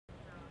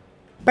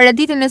Para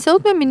ditën e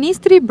sotme,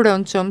 ministri i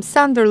brendshëm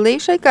Durrës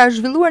Lleshaj ka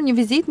zhvilluar një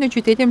vizitë në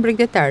qytetin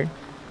bregdetar.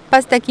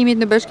 Pas takimit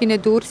në Bashkinë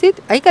e Durrësit,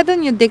 ai ka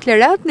dhënë një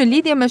deklaratë në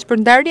lidhje me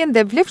shpërndarjen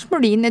dhe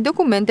vlefshmërinë e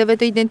dokumenteve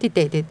të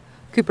identitetit.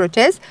 Ky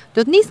proces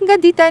do të nisë nga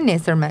dita e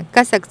nesërme,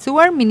 ka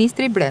saktësuar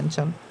ministri i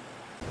brendshëm.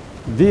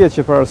 Dihet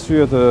që për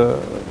arsye të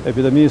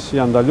epidemisë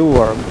janë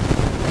ndaluar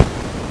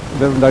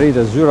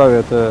veprimtaritë e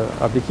zyrave të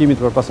aplikimit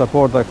për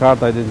pasaporta e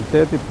karta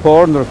identiteti,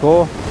 por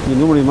ndërkohë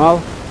një numër i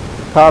madh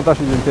kartash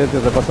identiteti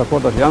dhe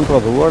pasaportash janë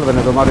prodhuar dhe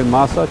ne do marrim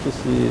masa që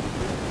si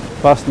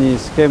pas një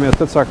skeme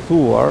të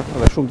caktuar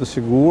dhe shumë të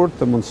sigurt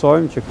të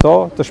mundsojmë që këto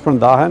të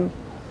shpërndahen.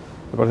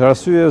 Për këtë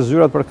arsye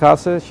zyrat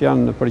përkatëse që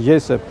janë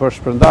përgjegjëse për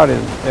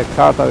shpërndarjen e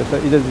kartave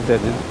të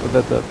identitetit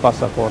dhe të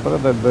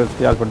pasaportave dhe bëhet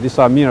fjalë për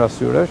disa mijëra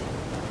syresh,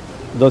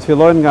 do të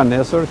fillojnë nga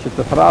nesër që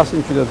të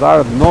thrasin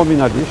qytetarët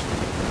nominalisht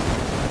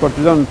për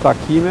të lënë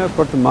takime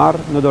për të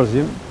marrë në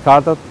dorëzim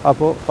kartat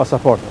apo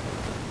pasaportat.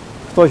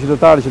 Këto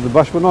qytetarë që të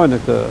bashkëpunojnë në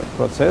këtë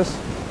proces,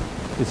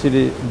 i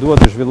cili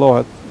duhet të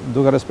zhvillohet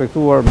duke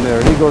respektuar me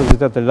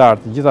rigorozitet të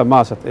lartë gjitha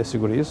masat e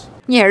sigurisë.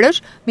 Njërësh,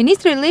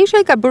 ministri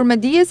Lleshaj ka bërë me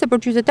dije se për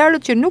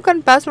qytetarët që nuk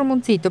kanë pasur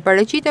mundësi të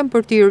paraqiten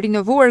për të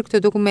rinovuar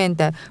këto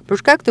dokumente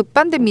për shkak të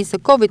pandemisë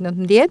së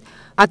Covid-19,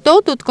 ato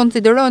do të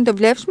konsiderohen të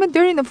vlefshme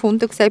deri në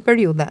fund të kësaj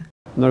periudhe.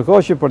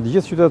 Ndërkohë që për të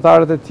gjithë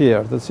qytetarët e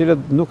tjerë, të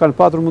cilët nuk kanë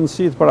patur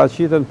mundësi të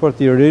paraqiten për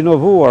të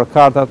rinovuar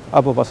kartat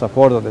apo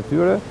pasaportat e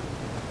tyre,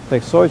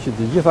 theksoj që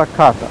të gjitha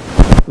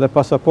kartat dhe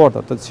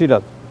pasaportat të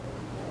cilat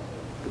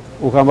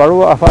u ka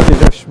mbaruar afati i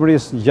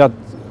vlefshmërisë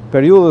gjatë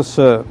periudhës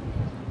së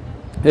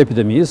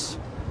epidemisë,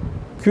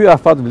 ky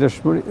afat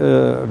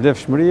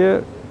vlefshmërie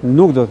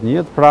nuk do të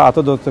njihet, pra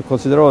ato do të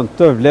konsiderohen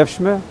të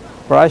vlefshme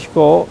për aq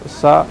kohë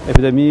sa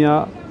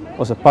epidemia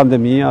ose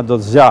pandemia do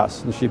të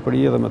zgjasë në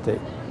Shqipëri dhe më tej.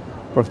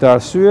 Për këtë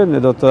arsye,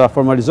 ne do të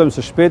formalizojmë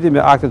së shpejti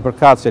me aktet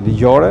përkatëse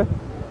ligjore,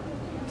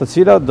 të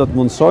cilat do të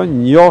mundsojnë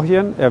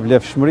njohjen e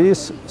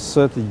vlefshmërisë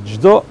së të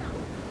çdo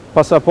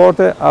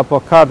pasaporte apo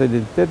kartë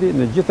identiteti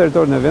në gjithë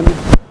territorin e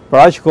vendit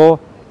për aq kohë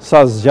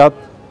sa zgjat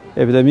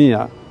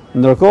epidemia.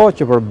 Ndërkohë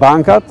që për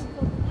bankat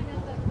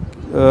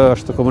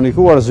është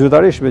komunikuar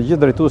zyrtarisht me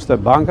gjithë drejtuesit e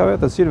bankave,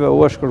 të cilëve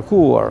u është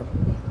kërkuar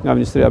nga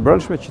Ministria e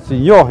Brendshme që të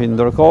njohin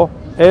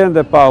ndërkohë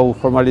ende pa u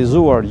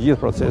formalizuar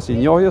gjithë procesi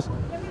i njohjes,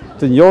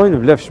 të njohin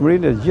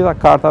vlefshmërinë e gjitha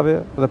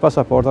kartave dhe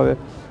pasaportave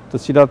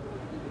të cilat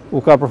u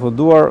ka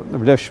përfunduar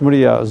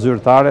vlefshmëria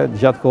zyrtare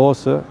gjatë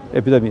kohës së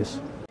epidemisë.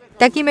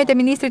 Takimet e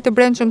ministrit të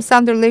brendshëm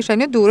Durrës Lleshaj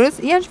në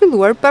Durrës janë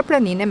zhvilluar pa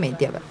praninë e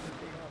mediave.